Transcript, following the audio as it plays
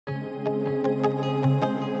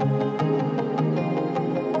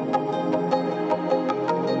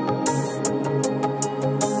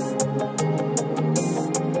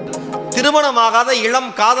திருமணமாகாத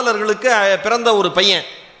இளம் காதலர்களுக்கு பிறந்த ஒரு பையன்,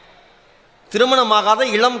 திருமணமாகாத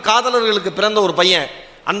இளம் காதலர்களுக்கு பிறந்த ஒரு பையன்.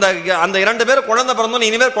 அந்த அந்த 2 பேர் குழந்தை பிறந்தோன்னு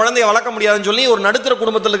இனிமேல் குழந்தைய வளர்க்க முடியாதுன்னு சொல்லி ஒரு நடுத்தர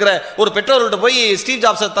குடும்பத்தில் இருக்கிற ஒரு பெற்றோர்கள்ட்ட போய் ஸ்டீவ்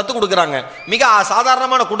ஜாப்ஸை தத்து கொடுக்குறாங்க. மிக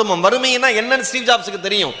சாதாரணமான குடும்பம். வறுமைன்னா என்னன்னு ஸ்டீவ் ஜாப்ஸுக்கு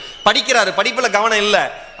தெரியும். படிக்கிறாரு, படிப்பில் கவனம் இல்லை.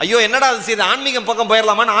 ஐயோ என்னடா அது செய்து ஆன்மீகம் பக்கம்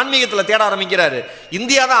போயிடலாமான்னு ஆன்மீகத்தில் தேட ஆரம்பிக்கிறாரு.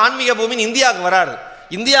 இந்தியா தான் ஆன்மீக பூமின்னு இந்தியாவுக்கு வராரு.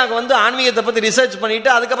 இந்தியாவுக்கு வந்து ஆன்மீகத்தை பற்றி ரிசர்ச் பண்ணிட்டு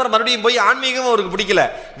அதுக்கப்புறம் மறுபடியும் போய் ஆன்மீகம் அவருக்கு பிடிக்கல.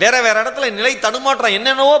 வேற வேற இடத்துல நிலை தடுமாற்றம்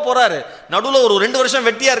என்னென்னவோ போறாரு. நடுவில் ஒரு 2 வருஷம்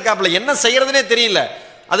வெட்டியா இருக்காப்புல, என்ன செய்யறதுனே தெரியல.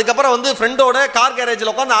 அதுக்கப்புறம் வந்து ஃப்ரெண்டோட கார்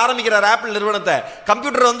கேரேஜில் உட்காந்து ஆரம்பிக்கிறார் ஆப்பிள் நிறுவனத்தை.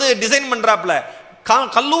 கம்ப்யூட்டர் வந்து டிசைன் பண்றாப்புல.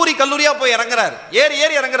 கல்லூரியா போய் இறங்குறாரு, ஏறி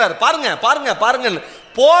இறங்குறாரு. பாருங்க பாருங்க பாருங்க,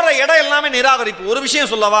 போற இடம் எல்லாமே நிராகரிப்பு. ஒரு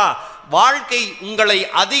விஷயம் சொல்லவா, வாழ்க்கை உங்களை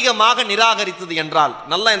அதிகமாக நிராகரித்தது என்றால்,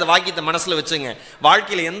 நல்லா இந்த வாக்கியத்தை மனசுல வச்சுங்க.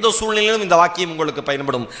 வாழ்க்கையில் எந்த சூழ்நிலையிலும் இந்த வாக்கியம் உங்களுக்கு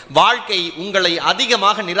பயன்படும். வாழ்க்கை உங்களை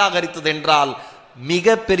அதிகமாக நிராகரித்தது என்றால்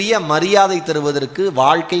மிகப்பெரிய மரியாதை தருவதற்கு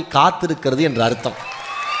வாழ்க்கை காத்திருக்கிறது என்ற அர்த்தம்.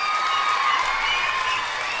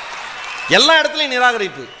 எல்லா இடத்துலையும்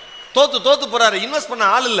நிராகரிப்பு. தோத்து போறாரு. இன்வெஸ்ட் பண்ண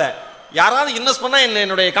ஆள் இல்லை. யாராவது இன்வெஸ்ட் பண்ணா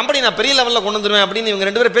என்னுடைய கம்பெனி நான் பெரிய லெவலில் கொண்டு வந்துருவேன் அப்படின்னு இவங்க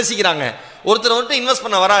 2 பேரும் பேசிக்கிறாங்க. ஒருத்தர் இன்வெஸ்ட்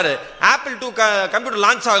பண்ண வராரு. ஆப்பிள் 2 கம்ப்யூட்டர்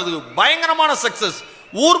லான்ச் ஆகுது, பயங்கரமான சக்சஸ்.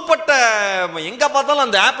 ஊர்பட்ட எங்க பார்த்தாலும்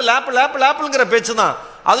அந்த ஆப்பிள்ங்கிற பேச்சு தான்.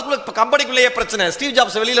 அதுக்குள்ள கம்பெனிக்குள்ளேயே பிரச்சனை. ஸ்டீவ்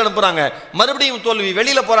ஜாப்ஸ் வெளியில அனுப்புறாங்க, மறுபடியும் தோல்வி.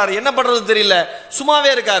 வெளியில போறாரு, என்ன பண்றது தெரியல, சும்மாவே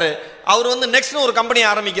இருக்காரு. அவர் நெக்ஸ்ட் ஒரு கம்பெனி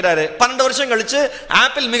ஆரம்பிக்கிறாரு. 12 வருஷம் கழிச்சு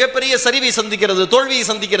ஆப்பிள் மிகப்பெரிய சரிவை சந்திக்கிறது, தோல்வியை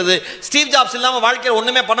சந்திக்கிறது. ஸ்டீவ் ஜாப்ஸ் இல்லாம வாழ்க்கையில்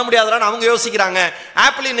ஒண்ணுமே பண்ண முடியாதுன்னு அவங்க யோசிக்கிறாங்க.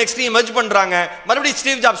 ஆப்பிளையும் நெக்ஸ்டையும் மெர்ஜ் பண்றாங்க. மறுபடியும்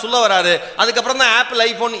ஸ்டீவ் ஜாப்ஸ் உள்ள வராரு. அதுக்கப்புறம் தான் ஆப்பிள்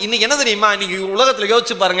ஐபோன். இன்னைக்கு என்ன தெரியுமா, இன்னைக்கு உலகத்தில்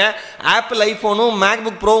யோசிச்சு பாருங்க, ஆப்பிள் ஐபோனும்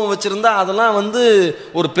மேக்புக் ப்ரோவும் வச்சிருந்தா அதெல்லாம்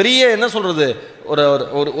ஒரு பெரிய என்ன சொல்றது,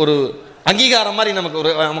 ஒரு அங்கீகாரம் மாதிரி,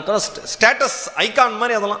 நமக்கு ஸ்டேட்டஸ் ஐகான்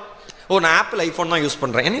மாதிரி. அதெல்லாம் நான் ஆப்பிள் ஐபோன் தான் யூஸ்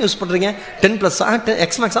பண்றேன். என்ன யூஸ் பண்றீங்க? 10+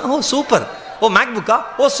 X Max. ஓ சூப்பர். ஓ மேக்புக்கா?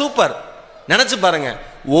 ஓ சூப்பர். நினைச்சு பாருங்க,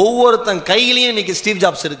 ஒவ்வொருத்தன் கையிலையும் இன்னைக்கு ஸ்டீவ்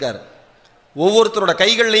ஜாப்ஸ் இருக்காரு. ஒவ்வொருத்தரோட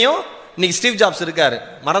கைகள்லையும் இன்னைக்கு ஸ்டீவ் ஜாப்ஸ் இருக்காரு.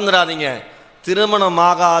 மறந்துடாதீங்க,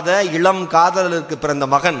 திருமணமாகாத இளம் காதலருக்கு பிறந்த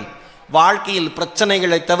மகன், வாழ்க்கையில்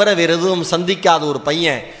பிரச்சனைகளை தவிர வேறு எதுவும் சந்திக்காத ஒரு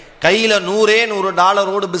பையன், கையில்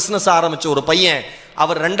 $100 பிஸ்னஸ் ஆரம்பிச்ச ஒரு பையன்.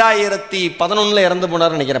 அவர் 2011 இறந்து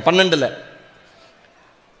போனார் நினைக்கிறேன், 12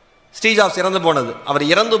 ஸ்டீவ் ஜாப்ஸ் இறந்து போனது. அவர்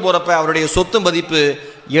இறந்து போறப்ப அவருடைய சொத்து மதிப்பு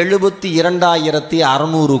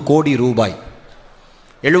 72,600 கோடி ரூபாய்.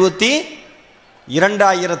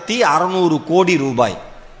 72,600 கோடி ரூபாய்.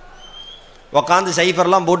 உக்காந்து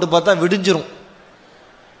சைஃபர்லாம் போட்டு பார்த்தா விடிஞ்சிரும்.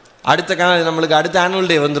 நம்மளுக்கு அடுத்த ஆனுவல்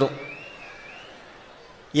டே வந்துடும்.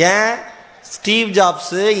 ஏன்? ஸ்டீவ்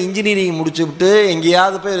ஜாப்ஸ் இன்ஜினியரிங் முடிச்சு விட்டு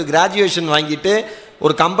எங்கேயாவது போய் ஒரு கிராஜுவேஷன் வாங்கிட்டு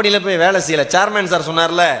ஒரு கம்பெனியில் போய் வேலை செய்யலை. சேர்மேன் சார்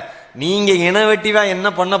சொன்னார்ல, நீங்கள் இனோவேட்டிவாக என்ன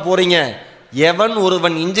பண்ண போறீங்க? எவன்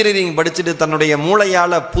ஒருவன் இன்ஜினியரிங் படிச்சுட்டு தன்னுடைய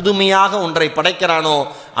மூளையால் புதுமையாக ஒன்றை படைக்கிறானோ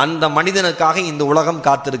அந்த மனிதனுக்காக இந்த உலகம்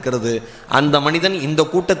காத்திருக்கிறது. அந்த மனிதன் இந்த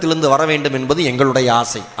கூட்டத்திலிருந்து வர வேண்டும் என்பது எங்களுடைய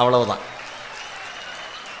ஆசை. அவ்வளவுதான்.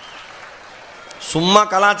 சும்மா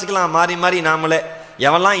கலாச்சிக்கலாம் மாறி மாறி. நாமளே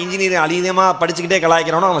எவெல்லாம் இன்ஜினியரிங் அதிகமாக படிச்சுக்கிட்டே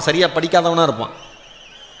கலாய்க்கிறானோ அவன் சரியாக படிக்காதவனாக இருப்பான்.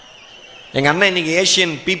 எங்கள் அண்ணன் இன்னைக்கு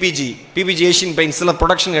பிபிஜி ஏஷியன் பெயிண்ட்ஸில்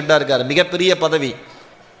ப்ரொடக்ஷன் ஹெட்டாக இருக்கார். மிகப்பெரிய பதவி.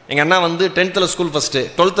 எங்கள் அண்ணா 10th school first,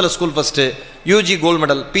 12th school first, UG gold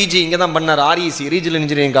medal, PG இங்கே தான் பண்ணார். ஆர்இசி ரீஜனல்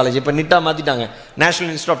இன்ஜினியரிங் காலேஜ் இப்போ நிட்டாக மாற்றிட்டாங்க,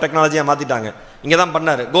 நேஷனல் இன்ஸ்டியூட் ஆஃப் டெக்னாலஜியாக மாற்றிட்டாங்க. இங்கே தான்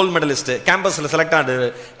பண்ணார். Gold medalist. கேம்பஸில் செலக்ட் ஆனது.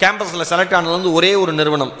 கேம்பஸில் செலக்ட் ஆனது ஒரே ஒரு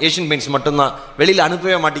நிறுவனம், ஏஷியன் பெயிண்ட்ஸ் மட்டும்தான். வெளியில்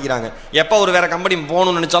அனுப்பவே மாட்டேங்கிறாங்க. எப்போ ஒரு வேறு கம்பெனி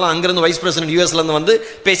போகணும்னு நினச்சாலும் அங்கேருந்து வைஸ் பிரசிடென்ட் யூஎஸ்லேருந்து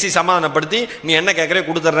பேசி சமாதானப்படுத்தி நீ என்ன கேட்குறே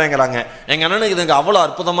கொடுத்துட்றேங்கிறாங்க. எங்கள் அண்ணனுக்கு இதுக்கு அவ்வளோ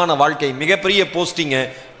அற்புதமான வாழ்க்கை, மிகப்பெரிய போஸ்டிங்கு,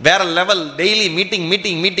 வேற லெவல். டெய்லி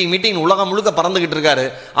மீட்டிங் உலகம் முழுக்க பறந்துகிட்டு இருக்காரு.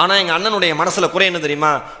 ஆனால் எங்கள் அண்ணனுடைய மனசில் குறை என்ன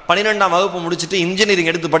தெரியுமா? 12ஆம் வகுப்பு முடிச்சுட்டு இன்ஜினியரிங்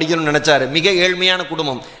எடுத்து படிக்கணும்னு நினைச்சாரு. மிக ஏழ்மையான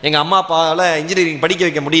குடும்பம். எங்கள் அம்மா அப்பாவால் இன்ஜினியரிங் படிக்க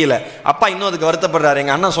வைக்க முடியல. அப்பா இன்னும் அதுக்கு வருத்தப்படுறாரு.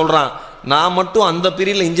 எங்கள் அண்ணன் சொல்கிறான், நான் மட்டும் அந்த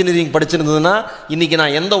பீரியடில் இன்ஜினியரிங் படிச்சிருந்ததுன்னா இன்னைக்கு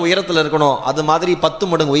நான் எந்த உயரத்தில் இருக்கணும் அது மாதிரி 10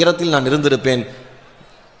 மடங்கு உயரத்தில் நான் இருந்திருப்பேன்.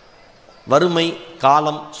 வறுமை,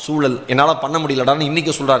 காலம், சூழல் என்னால் பண்ண முடியலடான்னு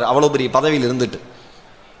இன்னைக்கு சொல்கிறாரு. அவ்வளோ பெரிய பதவியில் இருந்துட்டு.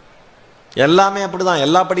 எல்லாமே அப்படி தான்,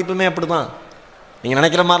 எல்லா படிப்புமே அப்படி தான். நீங்கள்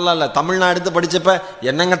நினைக்கிற மாதிரிலாம் இல்லை. தமிழ்நாடு எடுத்து படித்தப்ப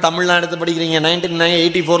என்னங்க தமிழ்நாடு எடுத்து படிக்கிறீங்க?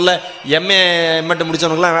 1984 எம்ஏ எம்எட்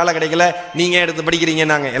முடித்தவனுக்குலாம் வேலை கிடைக்கல, நீங்கள் எடுத்து படிக்கிறீங்க.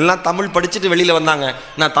 நாங்கள் எல்லாம் தமிழ் படிச்சுட்டு வெளியில் வந்தாங்க.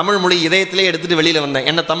 நான் தமிழ் மொழி இதயத்திலே எடுத்துகிட்டு வெளியில் வந்தேன்.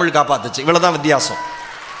 என்ன தமிழ் காப்பாற்றுச்சு. இவ்வளோதான் வித்தியாசம்.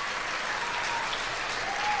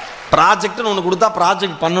 ப்ராஜெக்ட்னு ஒன்று கொடுத்தா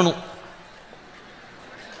ப்ராஜெக்ட் பண்ணணும்.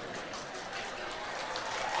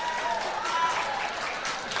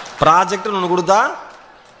 ப்ராஜெக்ட்னு ஒன்று கொடுத்தா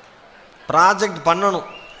ப்ராஜெக்ட் பண்ணணும்.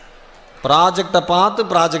 ப்ராஜெக்டை பார்த்து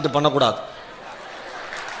ப்ராஜெக்ட் பண்ணக்கூடாது.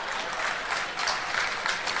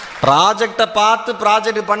 ப்ராஜெக்டை பார்த்து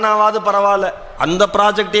ப்ராஜெக்ட் பண்ணாவது பரவாயில்ல. அந்த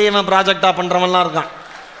ப்ராஜெக்டே இவன் ப்ராஜெக்டாக பண்ணுறவன்லாம் இருக்கான்.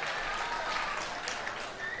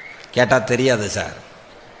 கேட்டால் தெரியாது சார்,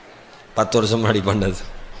 10 வருஷம் முன்னாடி பண்ணது,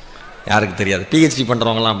 யாருக்கு தெரியாது. பிஹெச்டி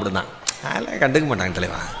பண்ணுறவங்களாம் அப்படி தான், அதெல்லாம் கண்டுக்க மாட்டாங்க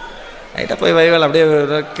தலைவா. ரைட்டாக போய் வைவேல் அப்படியே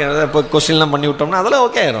இப்போ கொஸ்டின்லாம் பண்ணி விட்டோம்னா அதெல்லாம்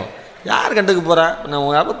ஓகே ஆயிரும். யார் கண்டுக்க போகிறா?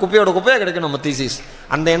 நம்ம குப்பையோட குப்பையாக கிடைக்கும் நம்ம தீசிஸ்.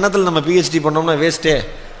 அந்த எண்ணத்தில் நம்ம பிஹெச்டி பண்ணோம்னா வேஸ்ட்டே.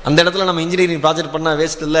 அந்த இடத்துல நம்ம இன்ஜினியரிங் ப்ராஜெக்ட் பண்ணால்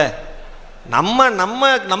வேஸ்ட் இல்லை.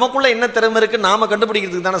 நமக்குள்ளே என்ன திறமை இருக்குது நாம்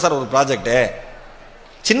கண்டுபிடிக்கிறதுக்கு தானே சார் ஒரு ப்ராஜெக்ட்டு.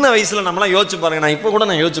 சின்ன வயசில் நம்மளாம் யோசிச்சு பாருங்கள். நான் இப்போ கூட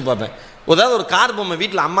நான் யோசிச்சு பார்ப்பேன். ஏதாவது ஒரு கார் பொம்மை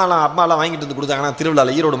வீட்டில் அம்மாலாம் வாங்கிட்டு வந்து கொடுத்தாங்கன்னா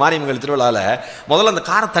திருவிழாவில், ஈரோடு மாரியம்மன் திருவிழாவில் முதல்ல அந்த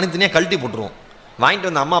காரை தனித்தனியாக கழட்டி போட்டுருவோம். வாங்கிட்டு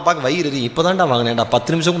வந்து அம்மா அப்பாவுக்கு வயிறு இப்போ தான்டா வாங்கினேன்டா,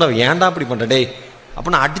 10 நிமிஷம் கூட ஏன்டா இப்படி பண்ணுறே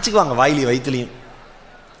அப்படின்னு அடிச்சுக்குவாங்க வயிற்றுலையும்.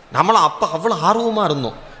 நம்மளும் அப்போ அவ்வளோ ஆர்வமாக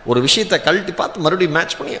இருந்தோம். ஒரு விஷயத்தை கழட்டி பார்த்து மறுபடியும்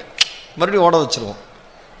மேட்ச் பண்ணி மறுபடியும் ஓட வச்சுருவோம்.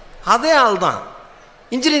 அதே ஆள் தான்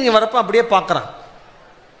இன்ஜினியரிங் வரப்போ அப்படியே பார்க்குறான்.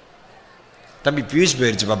 தம்பி பியூஸ்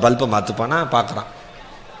போயிடுச்சுப்பா, பல்பை மாற்றுப்பானா பார்க்குறான்.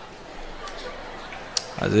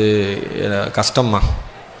 அது கஷ்டம்மா.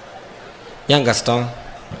 ஏன் கஷ்டம்?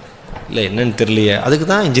 இல்லை என்னன்னு தெரியலையே, அதுக்கு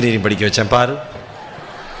தான் இன்ஜினியரிங் படிக்க வச்சேன் பாரு.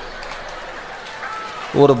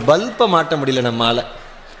 ஒரு பல்பை மாட்ட முடியல நம்மால்.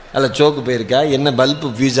 அதில் சோக்கு போயிருக்கா, என்ன பல்பு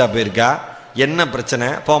ஃபியூஸாக போயிருக்கா, என்ன பிரச்சனை,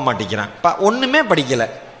 போக மாட்டேங்கிறான். ஒன்றுமே படிக்கலை.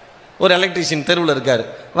 ஒரு எலக்ட்ரிஷியன் தெருவில் இருக்கார்,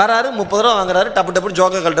 வராரு, 30 ரூபா வாங்குறாரு, டப்பு டப்புன்னு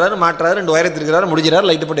ஜோக்கை கட்டுறாரு, மாட்டுறாரு, 2 ஒயரை திருக்கிறாரு, முடிஞ்சிடாரு,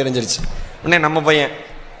 லைட்டு போட்டு எரிஞ்சிருச்சு. உடனே நம்ம பையன்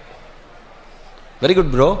வெரி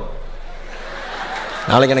குட் ப்ரோ,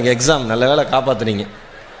 நாளைக்கு எனக்கு எக்ஸாம், நல்ல வேலை காப்பாற்றுறீங்க.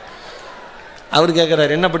 அவர்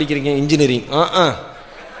கேட்குறாரு என்ன படிக்கிறீங்க? இன்ஜினியரிங்.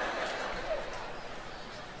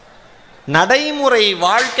 நடைமுறை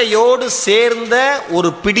வாழ்க்கையோடு சேர்ந்த ஒரு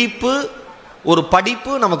பிடிப்பு, ஒரு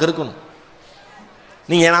படிப்பு நமக்கு இருக்கணும்.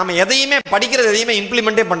 நாம் எதையுமே படிக்கிறது எதையுமே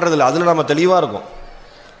இம்ப்ளிமெண்ட்டே பண்ணுறதில்ல. அதில் நம்ம தெளிவாக இருக்கும்.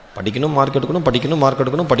 படிக்கணும், மார்க் எடுக்கணும், படிக்கணும், மார்க்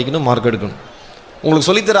எடுக்கணும், படிக்கணும், மார்க் எடுக்கணும். உங்களுக்கு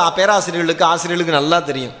சொல்லித்தர பேராசிரியர்களுக்கு ஆசிரியர்களுக்கு நல்லா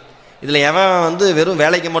தெரியும். இதில் எவன் வெறும்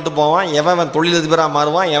வேலைக்கு மட்டும் போவான், எவன் தொழிலதிபராக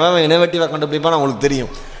மாறுவான், எவன் இனோவேட்டிவாக கண்டுபிடிப்பான்னு அவங்களுக்கு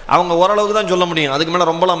தெரியும். அவங்க ஓரளவுக்கு தான் சொல்ல முடியும், அதுக்கு மேலே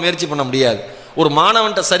ரொம்பலாம் முயற்சி பண்ண முடியாது. ஒரு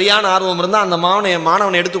மாணவன்கிட்ட சரியான ஆர்வம் இருந்தால் அந்த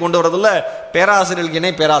மாணவனை எடுத்து கொண்டு வரதில்ல பேராசிரியர்களுக்கு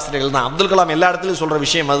இணை பேராசிரியர்கள் தான். அப்துல் கலாம் எல்லா இடத்துலையும் சொல்கிற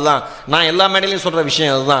விஷயம் அதுதான். நான் எல்லா மேடையிலையும் சொல்கிற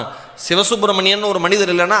விஷயம் அதுதான். சிவசுப்பிரமணியன் ஒரு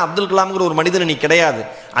மனிதர் இல்லைன்னா அப்துல் கலாம்ங்கிற ஒரு மனிதர் நீ கிடையாது.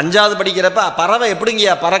 5வது படிக்கிறப்ப பறவை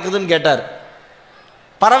எப்படிங்கயா பறக்குதுன்னு கேட்டார்.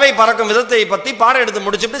 பறவை பறக்கும் விதத்தை பற்றி பாடம் எடுத்து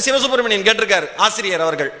முடிச்சுட்டு சிவசுப்பிரமணியன் கேட்டிருக்காரு ஆசிரியர்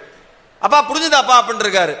அவர்கள். அப்பா புரிஞ்சுதாப்பா அப்படின்னு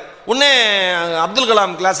இருக்காரு. உடனே அப்துல்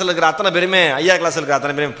கலாம் கிளாஸில் இருக்கிற அத்தனை பேருமே, ஐயா கிளாஸில் இருக்கிற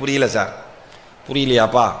அத்தனை பேருமே புரியல சார்.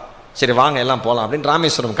 புரியலையாப்பா, சரி வாங்க எல்லாம் போகலாம் அப்படின்னு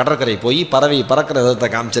ராமேஸ்வரம் கடற்கரை போய் பறவை பறக்கிற விதத்தை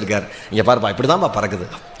காமிச்சிருக்காரு. இங்கே பாருப்பா இப்படி தான்ப்பா பறக்குது.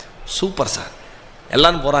 சூப்பர் சார்,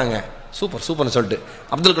 எல்லாரும் போகிறாங்க, சூப்பர் சூப்பர்னு சொல்லிட்டு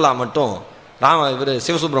அப்துல் கலாம் மட்டும் இவர்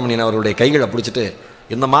சிவசுப்பிரமணியன் அவருடைய கைகளை பிடிச்சிட்டு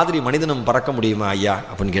இந்த மாதிரி மனிதனும் பறக்க முடியுமா ஐயா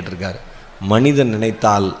அப்படின்னு கேட்டிருக்காரு. மனிதன்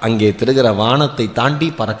நினைத்தால் அங்கே திருகிற வானத்தை தாண்டி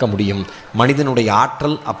பறக்க முடியும். மனிதனுடைய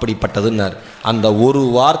ஆற்றல் அப்படிப்பட்டதுன்னார். அந்த ஒரு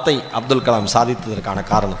வார்த்தை அப்துல் கலாம் சாதித்ததற்கான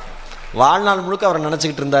காரணம். வாழ்நாள் முழுக்க அவரை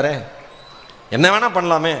நினச்சிக்கிட்டு இருந்தாரே, என்ன வேணால்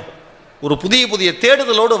பண்ணலாமே, ஒரு புதிய புதிய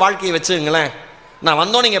தேடுதலோடு வாழ்க்கையை வச்சுங்களேன். நான்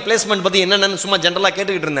வந்தோம் நீங்கள் பிளேஸ்மெண்ட் பற்றி என்னென்னு சும்மா ஜென்ரலாக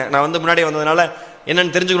கேட்டுக்கிட்டு இருந்தேன். நான் முன்னாடி வந்ததுனால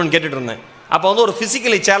என்னென்னு தெரிஞ்சுக்கணும்னு கேட்டுட்டு இருந்தேன். அப்போ ஒரு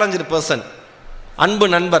ஃபிசிக்கலி சேலஞ்சு பர்சன், அன்பு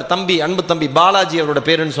நண்பர், தம்பி, அன்பு தம்பி பாலாஜி அவரோட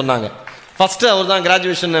பேருன்னு சொன்னாங்க. ஃபஸ்ட்டு அவர் தான்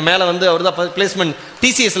கிராஜுவேஷன் மேலே அவர் தான் பிளேஸ்மெண்ட்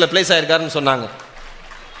டிசிஎஸ்ல பிளேஸ் ஆகிருக்காருன்னு சொன்னாங்க.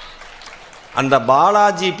 அந்த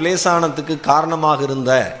பாலாஜி பிளேஸ் ஆனதுக்கு காரணமாக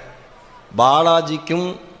இருந்த, பாலாஜிக்கும்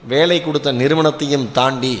வேலை கொடுத்த நிறுவனத்தையும்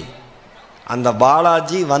தாண்டி அந்த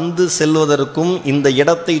பாலாஜி செல்வதற்கும் இந்த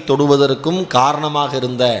இடத்தை தொடுவதற்கும் காரணமாக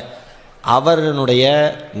இருந்த அவருடைய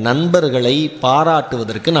நண்பர்களை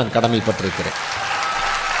பாராட்டுவதற்கு நான் கடமைப்பட்டிருக்கிறேன்.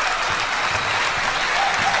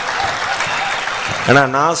 ஏன்னா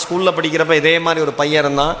நான் ஸ்கூலில் படிக்கிறப்ப இதே மாதிரி ஒரு பையன்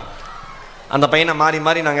இருந்தான். அந்த பையனை மாறி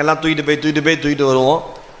மாறி நாங்கள் எல்லாம் தூக்கிட்டு வருவோம்.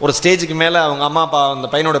 ஒரு ஸ்டேஜுக்கு மேலே அவங்க அம்மா அப்பா அந்த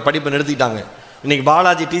பையனோட படிப்பை நிறுத்திட்டாங்க. இன்றைக்கி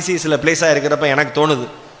பாலாஜி டிசிஎஸில் பிளேஸ் ஆகிருக்கிறப்ப எனக்கு தோணுது,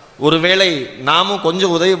 ஒருவேளை நாமும்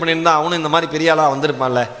கொஞ்சம் உதவி பண்ணியிருந்தா அவனும் இந்த மாதிரி பெரிய ஆளாக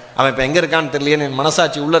வந்திருப்பான்ல, அவன் இப்போ எங்கே இருக்கான்னு தெரியலையேன்னு என்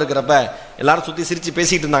மனசாட்சி உள்ளே இருக்கிறப்ப எல்லாரும் சுற்றி சிரித்து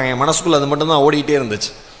பேசிகிட்டு இருந்தாங்க. என் மனசுக்குள்ளே அது மட்டும்தான் ஓடிக்கிட்டே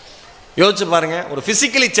இருந்துச்சு. யோசிச்சு பாருங்கள், ஒரு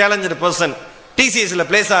ஃபிசிக்கலி சேலஞ்சு பர்சன் டிசிஎஸ்ல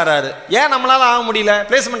பிளேஸ் ஆகிறாரு. ஏன் நம்மளால ஆக முடியல?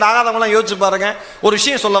 பிளேஸ்மெண்ட் ஆகாதவங்களாம் யோசிச்சு பாருங்க. ஒரு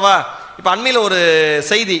விஷயம் சொல்லவா? இப்போ அண்மையில் ஒரு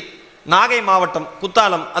செய்தி, நாகை மாவட்டம்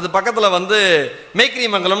குத்தாலம், அது பக்கத்தில்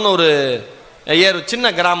மேக்கிரிமங்கலம்னு ஒரு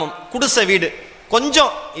சின்ன கிராமம், குடிசை வீடு.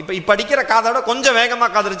 கொஞ்சம் இப்போ அடிக்கிற காதோட கொஞ்சம்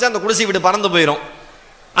வேகமாக காதடிச்சு அந்த குடிசை வீடு பறந்து போயிடும்.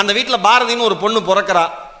 அந்த வீட்டில் பாரதின்னு ஒரு பொண்ணு பிறக்கிறா,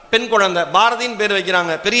 பெண் குழந்தை. பாரதின்னு பேர்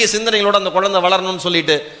வைக்கிறாங்க. பெரிய சிந்தனைகளோட அந்த குழந்தை வளரணும்னு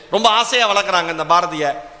சொல்லிட்டு ரொம்ப ஆசையாக வளர்க்குறாங்க இந்த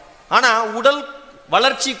பாரதியை. ஆனால் உடல்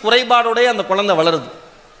வளர்ச்சி குறைபாடோடைய அந்த குழந்தை வளருது.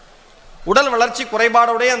 உடல் வளர்ச்சி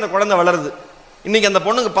குறைபாடோடைய அந்த குழந்தை வளருது. இன்னைக்கு அந்த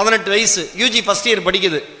பொண்ணுக்கு 18 வயசு, யூஜி ஃபர்ஸ்ட் இயர்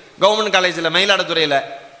படிக்குது கவர்மெண்ட் காலேஜில் மயிலாடுதுறையில்.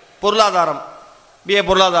 பொருளாதாரம், பிஏ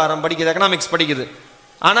பொருளாதாரம் படிக்குது, எக்கனாமிக்ஸ் படிக்குது.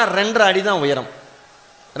 ஆனால் 2.5 அடி தான் உயரம்,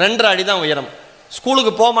 2.5 அடி தான் உயரம்.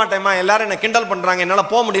 ஸ்கூலுக்கு போக மாட்டேம்மா, எல்லாரும் என்னை கிண்டல் பண்ணுறாங்க, என்னால்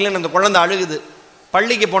போக முடியலன்னு அந்த குழந்தை அழுகுது.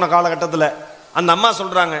 பள்ளிக்கு போன காலகட்டத்தில் அந்த அம்மா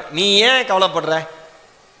சொல்கிறாங்க, நீ ஏன் கவலைப்படுற,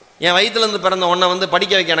 என் வயிற்றுலேருந்து பிறந்த உன்னை வந்து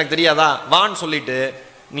படிக்க வைக்க எனக்கு தெரியாதா, வான்னு சொல்லிட்டு.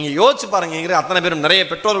 நீங்கள் யோசிச்சு பாருங்க, அத்தனை பேரும் நிறைய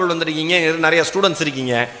பெற்றோர்கள் வந்திருக்கீங்க, நிறைய ஸ்டூடெண்ட்ஸ்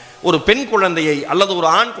இருக்கீங்க. ஒரு பெண் குழந்தையை அல்லது ஒரு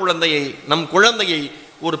ஆண் குழந்தையை, நம் குழந்தையை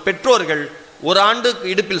ஒரு பெற்றோர்கள் 1 ஆண்டு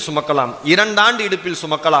இடுப்பில் சுமக்கலாம், 2 ஆண்டு இடுப்பில்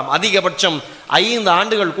சுமக்கலாம், அதிகபட்சம் 5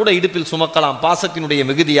 ஆண்டுகள் கூட இடுப்பில் சுமக்கலாம். பாசத்தினுடைய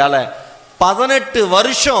மிகுதியால் 18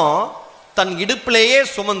 வருஷம் தன் இடுப்பிலேயே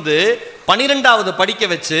சுமந்து 12வது படிக்க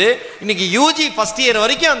வச்சு இன்னைக்கு யூஜி ஃபர்ஸ்ட் இயர்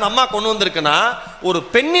வரைக்கும் அந்த அம்மா கொண்டு வந்திருக்குன்னா ஒரு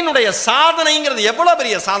பெண்ணினுடைய சாதனைங்கிறது எவ்வளோ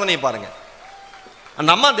பெரிய சாதனை பாருங்க. அந்த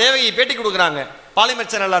அம்மா தேவகியை பேட்டி கொடுக்குறாங்க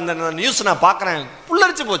பாலிமர் சேனல், அந்த நியூஸ் நான் பார்க்குறேன்,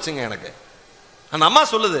 புல்லரிச்சு போச்சுங்க எனக்கு. அந்த அம்மா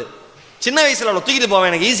சொல்லுது, சின்ன வயசில் அவளை தூக்கிட்டு போவேன்,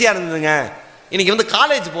 எனக்கு ஈஸியாக இருந்ததுங்க. இன்னைக்கு வந்து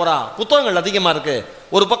காலேஜ் போகிறா, புத்தகங்கள் அதிகமாக இருக்குது,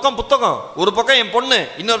 ஒரு பக்கம் புத்தகம், ஒரு பக்கம் என் பொண்ணு,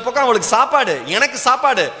 இன்னொரு பக்கம் அவளுக்கு சாப்பாடு, எனக்கு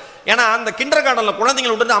சாப்பாடு. ஏன்னா அந்த கிண்டர் கார்டனில்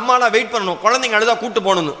குழந்தைங்களை விட்டுட்டு அம்மாலாம் வெயிட் பண்ணணும், குழந்தைங்க அழுதா கூப்பிட்டு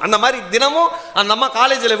போகணும். அந்த மாதிரி தினமும் அந்த அம்மா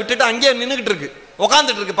காலேஜில் விட்டுட்டு அங்கேயே நின்றுக்கிட்டு இருக்கு,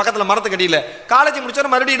 உட்காந்துட்டு இருக்கு பக்கத்தில் மரத்துக்கடியில். காலேஜ்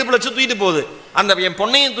முடிச்சோன்னா மறுபடியும் இடுப்பில் வச்சு தூக்கிட்டு போகுது. அந்த என்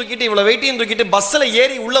பொண்ணையும் தூக்கிட்டு இவ்வளோ வெயிட்டையும் தூக்கிட்டு பஸ்ஸில்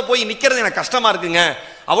ஏறி உள்ளே போய் நிற்கிறது எனக்கு கஷ்டமாக இருக்குங்க,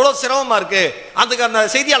 அவ்வளோ சிரமமாக இருக்குது. அதுக்கு அந்த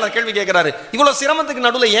செய்தியாளர் கேள்வி கேட்குறாரு, இவ்வளோ சிரமத்துக்கு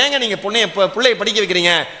நடுவில் ஏங்க நீங்கள் பிள்ளையை படிக்க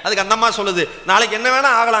வைக்கிறீங்க? அதுக்கு அந்த அம்மா சொல்லுது, நாளைக்கு என்ன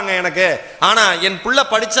வேணால் ஆகலாங்க எனக்கு, ஆனால் என் புள்ள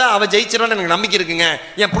படித்தா அவள் ஜெயிச்சிருவான்னு எனக்கு நம்பிக்கை இருக்குங்க,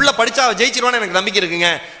 என் புள்ள படித்தா அவள் ஜெயிச்சிருவான்னு எனக்கு நம்பிக்கை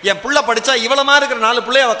இருக்குங்க, என் புள்ள படித்தா இவ்வளோமா இருக்கிற 4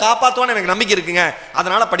 பிள்ளைய அவள் காப்பாற்றுவான்னு எனக்கு நம்பிக்கை இருக்குங்க,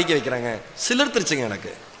 அதனால் படிக்க வைக்கிறாங்க. சிலிர்த்துருச்சுங்க,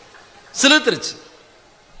 எனக்கு சிலிர்த்துருச்சு.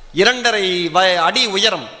 2.5 அடி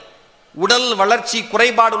உயரம், உடல் வளர்ச்சி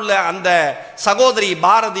குறைபாடுள்ள அந்த சகோதரி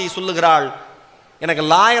பாரதி சொல்லுகிறாள், எனக்கு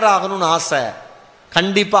லாயர் ஆகணும்னு ஆசை,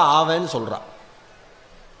 கண்டிப்பாக ஆவேன்னு சொல்கிறான்.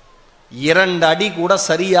 2 அடி கூட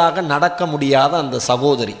சரியாக நடக்க முடியாத அந்த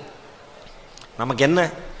சகோதரி. நமக்கு என்ன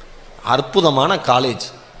அற்புதமான காலேஜ்.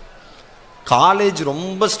 காலேஜ்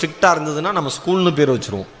ரொம்ப ஸ்ட்ரிக்டாக இருந்ததுன்னா நம்ம ஸ்கூல்னு பேர்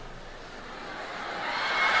வச்சுருவோம்.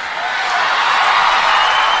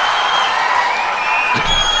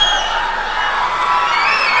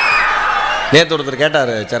 நேற்று ஒருத்தர் கேட்டார்,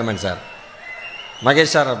 சேர்மன் சார்,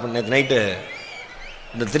 மகேஷ் சார், நேற்று நைட்டு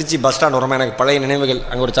இந்த திருச்சி பஸ் ஸ்டாண்ட் வரமா எனக்கு பழைய நினைவுகள்.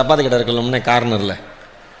 அங்கே ஒரு சப்பாத்தி கடை இருக்கணும்னே கார்னரில்,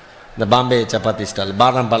 இந்த பாம்பே சப்பாத்தி ஸ்டால்,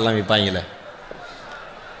 பாதாம் பால்லாம் விற்பாங்களே.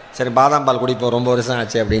 சரி பாதாம் பால் குடிப்போம், ரொம்ப வருஷம்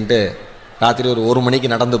ஆச்சு அப்படின்ட்டு ராத்திரி ஒரு 1 மணிக்கு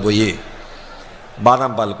நடந்து போய்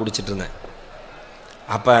பாதாம் பால் குடிச்சிட்டு இருந்தேன்.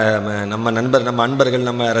 அப்போ நம்ம அன்பர்கள்,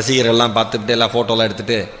 நம்ம ரசிகர்கள்லாம் பார்த்துக்கிட்டு எல்லாம் ஃபோட்டோலாம்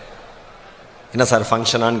எடுத்துகிட்டு, என்ன சார்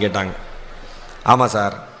ஃபங்க்ஷனான்னு கேட்டாங்க. ஆமாம்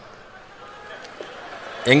சார்.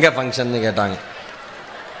 எங்கே ஃபங்க்ஷன்னு கேட்டாங்க.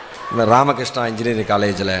 இந்த ராமகிருஷ்ணா இன்ஜினியரிங்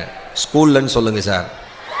காலேஜில். ஸ்கூல்லன்னு சொல்லுங்கள் சார்.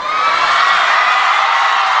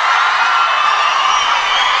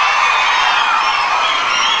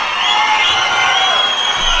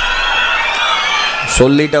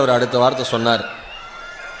 சொல்லிவிட்டு அவர் அடுத்த வார்த்தை சொன்னார்,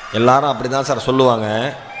 எல்லாரும் அப்படி தான் சார் சொல்லுவாங்க,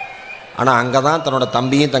 ஆனால் அங்கே தான் தன்னோட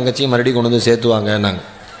தம்பியும் தங்கச்சியும் மறுபடியும் கொண்டு வந்து சேர்த்துவாங்க நாங்கள்.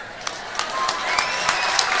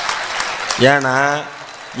 ஏன்னா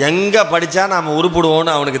எங்கே படித்தா நாம்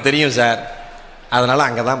உருப்பிடுவோன்னு அவனுக்கு தெரியும் சார், அதனால்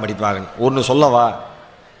அங்கே தான் படிப்பாங்க. ஒன்று சொல்லவா,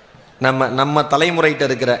 நம்ம தலைமுறைகிட்ட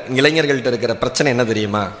இருக்கிற இளைஞர்கள்ட்ட இருக்கிற பிரச்சனை என்ன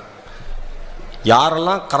தெரியுமா?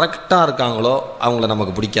 யாரெல்லாம் கரெக்டாக இருக்காங்களோ அவங்கள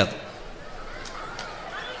நமக்கு பிடிக்காது.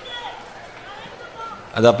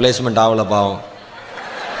 அதான் பிளேஸ்மெண்ட் ஆகலை பாவம்,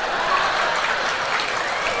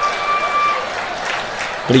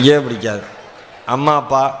 பிடிக்கவே பிடிக்காது. அம்மா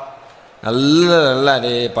அப்பா நல்லா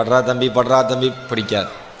டே படுறா தம்பி பிடிக்காது.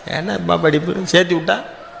 ஏன்னா படிப்பு சேர்த்து விட்டா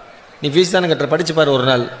நீ ஃபீஸ் தானே கட்டுற, படித்து பாரு ஒரு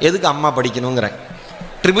நாள். எதுக்கு அம்மா படிக்கணுங்கிறேன்,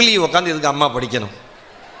 ட்ரிபிள் உட்காந்து எதுக்கு அம்மா படிக்கணும்?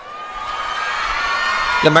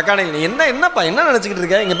 இல்லை மெக்கானிக், நீ என்னப்பா என்ன நினச்சிக்கிட்டு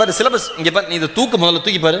இருக்க? இங்கே பாரு சிலபஸ், இங்கே பாரு, நீ இதை முதல்ல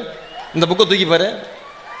தூக்கிப்பாரு, இந்த புக்கை தூக்கிப்பாரு.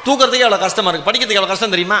 தூக்கிறதுக்கே அவ்வளோ கஷ்டமாக இருக்குது, படிக்கிறதுக்கு எவ்வளோ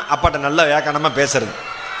கஷ்டம் தெரியுமா? அப்பாட்ட நல்லா வேக்கானமாக பேசுறது.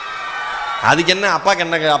 அதுக்கு என்ன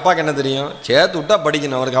அப்பாவுக்கு என்ன தெரியும்? சேர்த்து விட்டா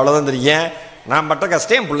படிக்கணும், அவருக்கு அவ்வளோதான் தெரியும். நான் பட்ட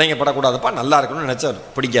கஷ்டம் பிள்ளைங்க படக்கூடாதுப்பா, நல்லா இருக்கணும்னு நினச்சா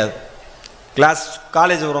பிடிக்காது.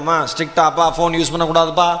 காலேஜ் வருமா, ஸ்ட்ரிக்டாக அப்பா ஃபோன் யூஸ்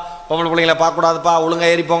பண்ணக்கூடாதுப்பா, பொம்பளை பிள்ளைங்களை பார்க்கக்கூடாதுப்பா, ஒழுங்காக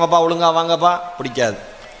ஏறி போங்கப்பா, ஒழுங்காக வாங்கப்பா, பிடிக்காது.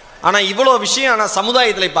 ஆனால் இவ்வளோ விஷயம், ஆனால்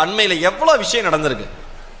சமுதாயத்தில் இப்போ அண்மையில் எவ்வளோ விஷயம் நடந்திருக்கு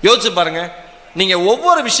யோசிச்சு பாருங்கள். நீங்கள்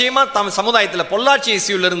ஒவ்வொரு விஷயமா சமுதாயத்தில் பொள்ளாச்சி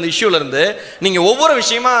இஷ்யூலேருந்து நீங்கள் ஒவ்வொரு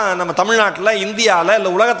விஷயமா நம்ம தமிழ்நாட்டில், இந்தியாவில்,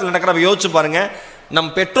 இல்லை உலகத்தில் நடக்கிறப்ப யோசிச்சு பாருங்கள்.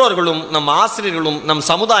 நம் பெற்றோர்களும் நம் ஆசிரியர்களும் நம்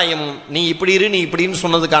சமுதாயமும் நீ இப்படி இரு, நீ இப்படின்னு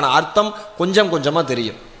சொன்னதுக்கான அர்த்தம் கொஞ்சம் கொஞ்சமாக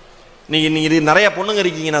தெரியும். நீங்கள் நிறைய பொண்ணுங்க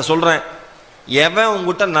இருக்கீங்க, நான் சொல்கிறேன், எவன்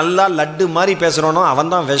உங்ககிட்ட நல்லா லட்டு மாதிரி பேசுகிறானோ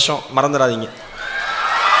அவன் தான் விஷம், மறந்துடாதீங்க.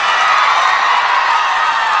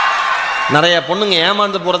 நிறைய பொண்ணுங்க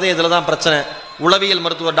ஏமாந்து போகிறதே இதில் தான் பிரச்சனை. உளவியல்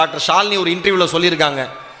மருத்துவர் டாக்டர் ஷாலினி ஒரு இன்டர்வியூவில் சொல்லியிருக்காங்க,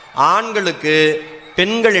 ஆண்களுக்கு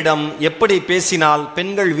பெண்களிடம் எப்படி பேசினால்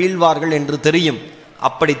பெண்கள் வீழ்வார்கள் என்று தெரியும்,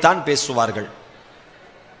 அப்படித்தான் பேசுவார்கள்.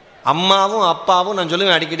 அம்மாவும் அப்பாவும் நான்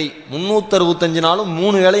சொல்லுவேன் அடிக்கடி 365 நாளும்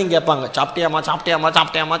 3 வேளையும் கேட்பாங்க, சாப்பிட்டியாமா சாப்பிட்டியாமா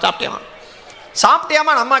சாப்பிட்டியாமா சாப்பிட்டியாமா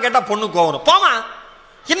சாப்பிட்டியாமா. அம்மா கேட்டால் பொண்ணு கோவம், போமா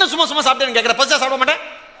என்ன சும்மா சும்மா சாப்பிட்டேன்னு கேட்குற, பச்சா சாப்பிட மாட்டேன்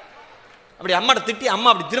அப்படி அம்மாட்ட திட்டி அம்மா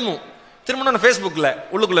அப்படி திரும்பணும் ஃபேஸ்புக்கில்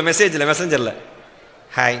உள்ளுக்குள்ள மெசேஞ்சரில்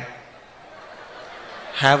ஹாய்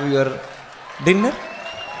ஹேவ் யுவர் டின்னர்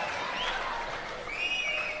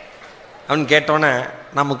அப்படின்னு கேட்டோன்னே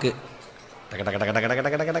நமக்கு டக டக டக டக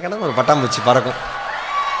டக டக டக ஒரு பட்டாம்பூச்சி பறக்கும்.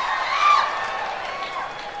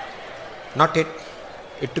 நாட்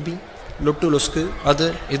இட் டு பி லொட்டு லொஸ்கு அது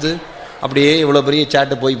இது அப்படியே இவ்வளோ பெரிய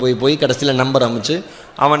சேட்டு போய் கடைசியில் நம்பர் அமைச்சு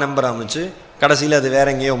அவன் நம்பர் அமைச்சு கடைசியில் அது வேற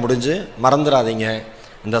எங்கேயோ முடிஞ்சு. மறந்துடாதீங்க,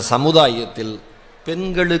 இந்த சமுதாயத்தில்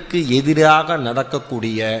பெண்களுக்கு எதிராக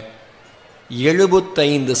நடக்கக்கூடிய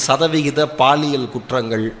 75% பாலியல்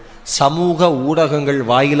குற்றங்கள் சமூக ஊடகங்கள்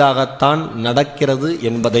வாயிலாகத்தான் நடக்கிறது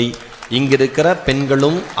என்பதை இங்கிருக்கிற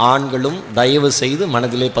பெண்களும் ஆண்களும் தயவு செய்து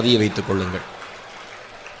மனதிலே பதிய வைத்துக் கொள்ளுங்கள்.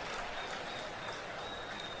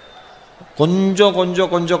 கொஞ்சம்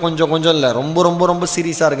கொஞ்சம் கொஞ்சம் கொஞ்சம் கொஞ்சம் இல்லை, ரொம்ப ரொம்ப ரொம்ப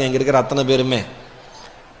சீரியஸாக இருங்க. இங்கே இருக்கிற அத்தனை பேருமே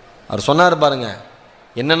அவர் சொன்னார் பாருங்க,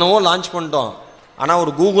 என்னென்னவோ லான்ச் பண்ணிட்டோம், ஆனால்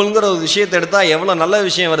ஒரு கூகுள்ங்கிற ஒரு விஷயத்தை எடுத்தால் எவ்வளோ நல்ல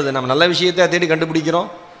விஷயம் வருது. நம்ம நல்ல விஷயத்தை தேடி கண்டுபிடிக்கிறோம்.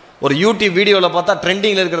 ஒரு யூடியூப் வீடியோவில் பார்த்தா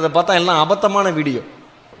ட்ரெண்டிங்கில் இருக்கிறத பார்த்தா எல்லாம் அபத்தமான வீடியோ.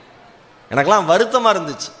 எனக்கெல்லாம் வருத்தமாக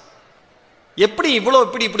இருந்துச்சு. எப்படி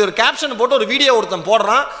இப்படி ஒரு கேப்ஷன் போட்டு ஒரு வீடியோ ஒருத்தன்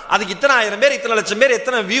போடுறான், அதுக்கு இத்தனை 1000 பேர் இத்தனை லட்சம் பேர்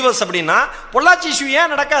எத்தனை வியூவர்ஸ் அப்படின்னா பொள்ளாச்சி இஷ்யூ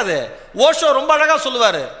ஏன் நடக்காது? ஓஷோ ரொம்ப அழகாக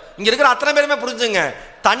சொல்லுவார். இங்கே இருக்கிற அத்தனை பேருமே புரிஞ்சுங்க,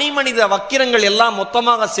 தனி மனித வக்கிரங்கள் எல்லாம்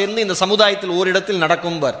மொத்தமாக சேர்ந்து இந்த சமுதாயத்தில் ஓரிடத்தில்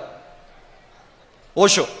நடக்கும்பார்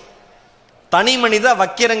ஓஷோ. தனி மனித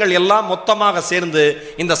வக்கிரங்கள் எல்லாம் மொத்தமாக சேர்ந்து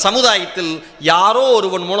இந்த சமுதாயத்தில் யாரோ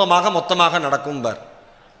ஒருவன் மூலமாக மொத்தமாக நடக்கும்பார்.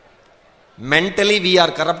 Mentally we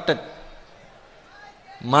are corrupted.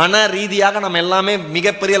 மன ரீதியாக நம்ம எல்லாமே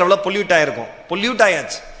மிகப்பெரிய அளவில் பொல்யூட்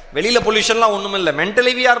ஆயாச்சு. வெளியில் பொல்யூஷன்லாம் ஒன்றும் இல்லை,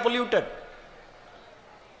 மென்டலி வி ஆர் பொல்யூட்டட்.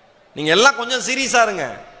 நீங்கள் எல்லாம் கொஞ்சம் சீரியஸாக இருங்க,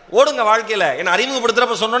 ஓடுங்க வாழ்க்கையில். என்னை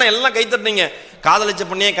அறிமுகப்படுத்துகிறப்ப சொன்னோன்னே எல்லாம் கைத்தட்டினீங்க, காதலிச்ச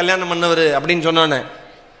பொண்ணையே கல்யாணம் பண்ணவர் அப்படின்னு சொன்னோன்னே.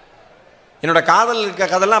 என்னோட காதல்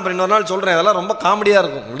கதெல்லாம் அப்புறம் இன்னொரு நாள் சொல்கிறேன், அதெல்லாம் ரொம்ப காமெடியாக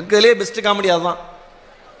இருக்கும். இருக்கிறதுலே பெஸ்ட்டு காமெடியாக தான்.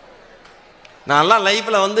 நான்லாம்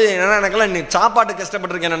லைஃப்பில் வந்து என்னென்னா எனக்கெல்லாம் இன்னைக்கு சாப்பாட்டு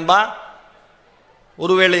கஷ்டப்பட்டுருக்கேன் நண்பா,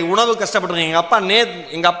 ஒருவேளை உணவு கஷ்டப்பட்டுருக்கேன்.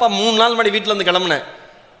 எங்கள் அப்பா 3 நாள் முன்னாடி வீட்டில் வந்து கிளம்புனேன்.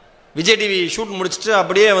 விஜய் டிவி ஷூட் முடிச்சுட்டு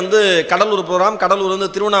அப்படியே வந்து கடலூர் ப்ரோக்ராம், கடலூர் வந்து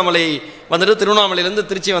திருவண்ணாமலை வந்துட்டு திருவண்ணாமலையிலேருந்து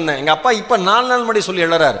திருச்சி வந்தேன். எங்கள் அப்பா இப்போ 4 நாள் முன்னாடி சொல்லி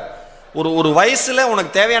எழுறாரு, ஒரு வயசில்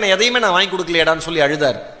உனக்கு தேவையான எதையுமே நான் வாங்கி கொடுக்கலையடான்னு சொல்லி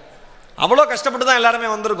அழுதார். அவ்வளோ கஷ்டப்பட்டு தான் எல்லாருமே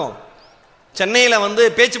வந்திருக்கோம். சென்னையில் வந்து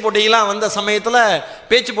பேச்சு போட்டிகளாம் வந்த சமயத்தில்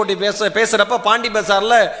பேச்சு போட்டி பேசுகிறப்ப பாண்டி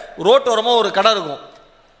பஜாரில் ரோட்டோரமாக ஒரு கடை இருக்கும்.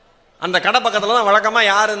 அந்த கடை பக்கத்தில் தான் வழக்கமாக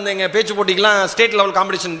யார் இந்த எங்கள் பேச்சு போட்டிக்கெலாம் ஸ்டேட் லெவல்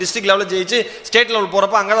காம்படிஷன் டிஸ்ட்ரிக்ட் லெவலில் ஜெயிச்சு ஸ்டேட் லெவல்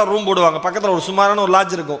போகிறப்ப அங்கே தான் ரூம் போடுவாங்க. பக்கத்தில் ஒரு சுமாரான ஒரு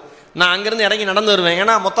லாட்ஜ் இருக்கும். நான் அங்கேருந்து இறங்கி நடந்து வருவேன்.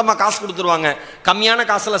 ஏன்னா மொத்தமாக காசு கொடுத்துருவாங்க. கம்மியான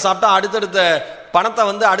காசில் சாப்பிட்டா அடுத்தடுத்த பணத்தை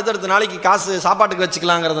வந்து அடுத்தடுத்த நாளைக்கு காசு சாப்பாட்டுக்கு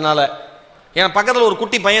வச்சுக்கலாங்கிறதுனால. என் பக்கத்தில் ஒரு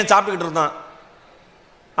குட்டி பையன் சாப்பிட்டுக்கிட்டு இருந்தான்.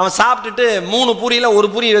 அவன் சாப்பிட்டுட்டு 3 பூரியில் ஒரு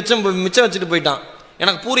பூரி வச்சு மிச்சம் வச்சுட்டு போயிட்டான்.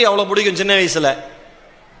 எனக்கு பூரி அவ்வளோ பிடிக்கும் சின்ன வயசில்.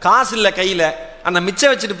 காசு இல்லை கையில். அந்த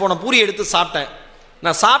மிச்சம் வச்சுட்டு போன பூரி எடுத்து சாப்பிட்டேன்.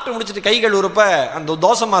 நான் சாப்பிட்டு முடிச்சுட்டு கை கழுவுறப்ப அந்த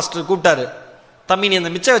தோசை மாஸ்டர் கூப்பிட்டாரு, தம்பி நீ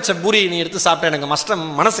அந்த மிச்சம் வச்ச பூரி நீ எடுத்து சாப்பிட்டேன், எனக்கு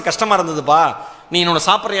மனசு கஷ்டமாக இருந்ததுப்பா, நீ என்னோட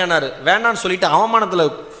சாப்பிட்றியானாரு. வேண்டான்னு சொல்லிட்டு அவமானத்தில்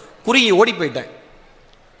குறுகி ஓடி போயிட்டேன்.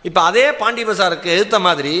 இப்போ அதே பாண்டி பஜாருக்கு எதிர்த்த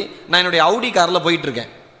மாதிரி நான் என்னுடைய அவுடி காரில்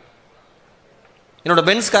போயிட்டுருக்கேன், என்னோட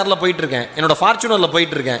பென்ஸ் காரில் போயிட்டுருக்கேன், என்னோட ஃபார்ச்சுனரில்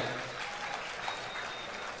போயிட்டுருக்கேன்.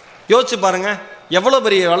 யோசிச்சு பாருங்க, எவ்வளோ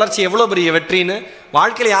பெரிய வளர்ச்சி, எவ்வளோ பெரிய வெற்றின்னு.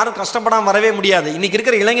 வாழ்க்கையில் யாரும் கஷ்டப்படாமல் வரவே முடியாது. இன்றைக்கி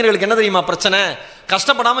இருக்கிற இளைஞர்களுக்கு என்ன தெரியுமா பிரச்சனை?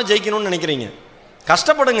 கஷ்டப்படாமல் ஜெயிக்கணும்னு நினைக்கிறீங்க.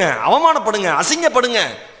 கஷ்டப்படுங்க, அவமானப்படுங்க, அசிங்கப்படுங்க.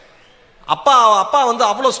 அப்பா வந்து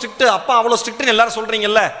அவ்வளோ ஸ்ட்ரிக்ட்டுன்னு எல்லாரும்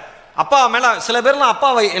சொல்கிறீங்கல்ல. அப்பா மேலே சில பேர்லாம்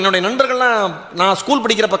அப்பாவை என்னுடைய நண்பர்கள்லாம் நான் ஸ்கூல்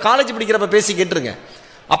படிக்கிறப்ப காலேஜ் படிக்கிறப்ப பேசி கேட்டிருக்கேன்.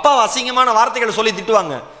 அப்பாவை அசிங்கமான வார்த்தைகளை சொல்லி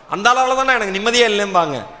திட்டுவாங்க. அந்த அளவில் தானே எனக்கு நிம்மதியாக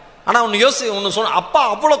இல்லைம்பாங்க. ஆனால் ஒன்று சொன்ன, அப்பா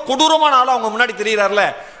அவ்வளோ கொடூரமான ஆளாக அவங்க முன்னாடி தெரிகிறார்ல.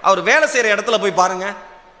 அவர் வேலை செய்கிற இடத்துல போய் பாருங்க,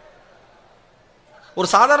 ஒரு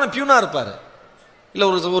சாதாரண பியூனாக இருப்பார், இல்லை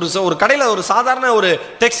ஒரு கடையில் ஒரு சாதாரண ஒரு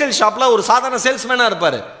டெக்ஸ்டைல் ஷாப்பில் ஒரு சாதாரண சேல்ஸ்மேனாக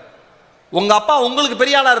இருப்பார். உங்கள் அப்பா உங்களுக்கு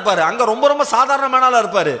பெரிய ஆளாக இருப்பார், அங்கே ரொம்ப ரொம்ப சாதாரணமான ஆளாக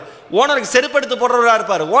இருப்பார். ஓனருக்கு செருப்படுத்து போடுறவராக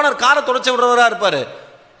இருப்பார், ஓனர் காரை துடைச்சி விடுறவராக இருப்பார்.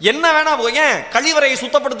 என்ன வேணா ஏன் கழிவறையை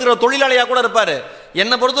சுத்தப்படுத்துகிற தொழிலாளியாக கூட இருப்பார்.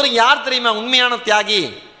 என்னை பொறுத்தவரைக்கும் யார் தெரியுமா உண்மையான தியாகி?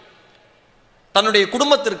 தன்னுடைய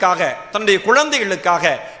குடும்பத்திற்காக, தன்னுடைய குழந்தைகளுக்காக,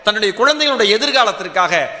 தன்னுடைய குழந்தைகளுடைய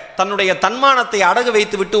எதிர்காலத்திற்காக தன்னுடைய தன்மானத்தை அடகு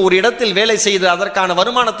வைத்து விட்டு ஒரு இடத்தில் வேலை செய்து அதற்கான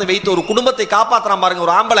வருமானத்தை வைத்து ஒரு குடும்பத்தை காப்பாற்றுறான் பாருங்க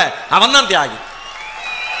ஒரு ஆம்பளை, அவன் தான் தியாகி.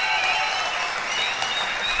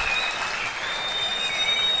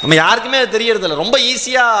 நம்ம யாருக்குமே அது தெரியறதில்ல. ரொம்ப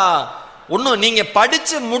ஈஸியாக ஒன்றும் நீங்கள்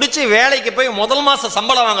படித்து முடித்து வேலைக்கு போய் முதல் மாதம்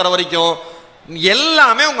சம்பளம் வாங்குற வரைக்கும்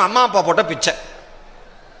எல்லாமே உங்கள் அம்மா அப்பா போட்ட பிச்சை.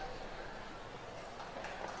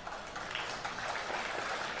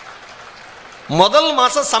 முதல்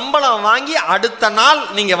மாதம் சம்பளம் வாங்கி அடுத்த நாள்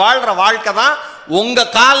நீங்கள் வாழ்கிற வாழ்க்கை தான்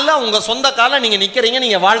உங்கள் காலில், உங்கள் சொந்த காலில் நீங்கள் நிற்கிறீங்க,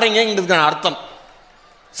 நீங்கள் வாழ்கிறீங்கிறதுக்கான அர்த்தம்.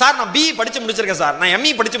 சார் நான் பிஇ படித்து முடிச்சிருக்கேன் சார், நான்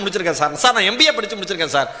எம்இ படித்து முடிச்சிருக்கேன் சார், சார் நான் எம்பிஏ படித்து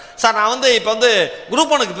முடிச்சிருக்கேன் சார், சார் நான் வந்து இப்போ வந்து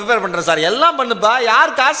குரூப் 1க்கு ப்ரிப்பேர் பண்ணுறேன் சார். எல்லாம் பண்ணுப்பா.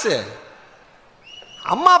 யார் காசு?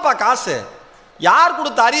 அம்மா அப்பா காசு. யார்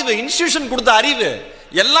கொடுத்த அறிவு? இன்ஸ்டிடியூஷன் கொடுத்த அறிவு.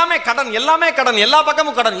 எல்லாமே கடன், எல்லாமே கடன், எல்லா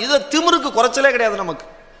பக்கமும் கடன். இது திமிருக்கு குறைச்சலே கிடையாது நமக்கு.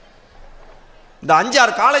 இந்த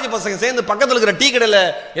 5-6 காலேஜ் பசங்க சேர்ந்து பக்கத்தில் இருக்கிற டீ கடையில்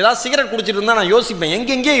ஏதாவது சிகரெட் குடிச்சிட்டு இருந்தா நான் யோசிப்பேன்,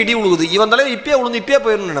 எங்கெங்கே இடி விழுகுது, இவன் தலைவர் இப்பயே விழுந்து இப்பயே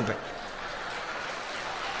போயிடணும்னு நினைப்பேன்.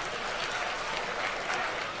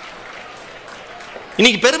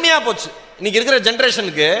 இன்னைக்கு பெருமையா போச்சு. இன்னைக்கு இருக்கிற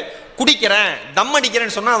ஜென்ரேஷனுக்கு குடிக்கிறேன், தம்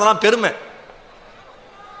அடிக்கிறேன்னு சொன்னா அதெல்லாம் பெருமை.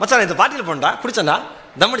 மச்சான் இந்த பார்ட்டியில் போண்டா, குடிச்சண்டா,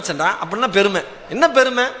 தம் அடிச்சண்டா அப்படின்னா பெருமை. என்ன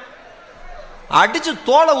பெருமை? அடிச்சு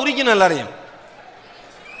தோலை உரிக்கணும் எல்லாரையும்.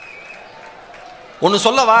 ஒன்று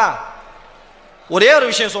சொல்லவா? ஒரே ஒரு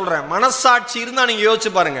விஷயம் சொல்றேன், மனசாட்சி இருந்தா நீங்க யோசிச்சு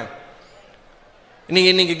பாருங்க.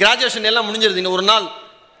 இன்னைக்கு கிராஜுவேஷன் எல்லாம் முடிஞ்சிருது. ஒரு நாள்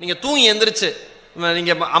நீங்க தூங்கி எந்திரிச்சு,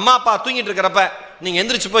 நீங்க அம்மா அப்பா தூங்கிட்டு இருக்கிறப்ப நீங்க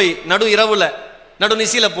எந்திரிச்சு போய் நடு இரவுல நடு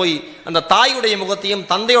நிசையில போய் அந்த தாயுடைய முகத்தையும்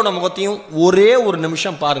தந்தையோட முகத்தையும் ஒரே ஒரு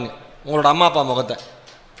நிமிஷம் பாருங்க. உங்களோட அம்மா அப்பா முகத்தை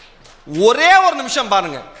ஒரே ஒரு நிமிஷம்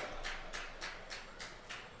பாருங்க.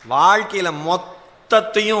 வாழ்க்கையில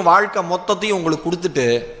மொத்தத்தையும், வாழ்க்கை மொத்தத்தையும் உங்களுக்கு கொடுத்துட்டு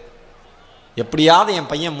எப்படியாவது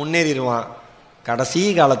என் பையன் முன்னேறிடுவான், கடைசி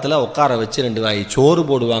காலத்தில் உட்கார வச்சு 2 வாய் சோறு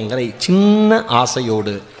போடுவாங்கிற சின்ன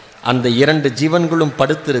ஆசையோடு அந்த 2 ஜீவன்களும்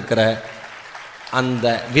படுத்திருக்கிற அந்த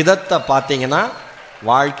விதத்தை பார்த்தீங்கன்னா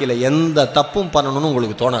வாழ்க்கையில் எந்த தப்பும் பண்ணணும்னு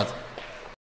உங்களுக்கு தோணாது.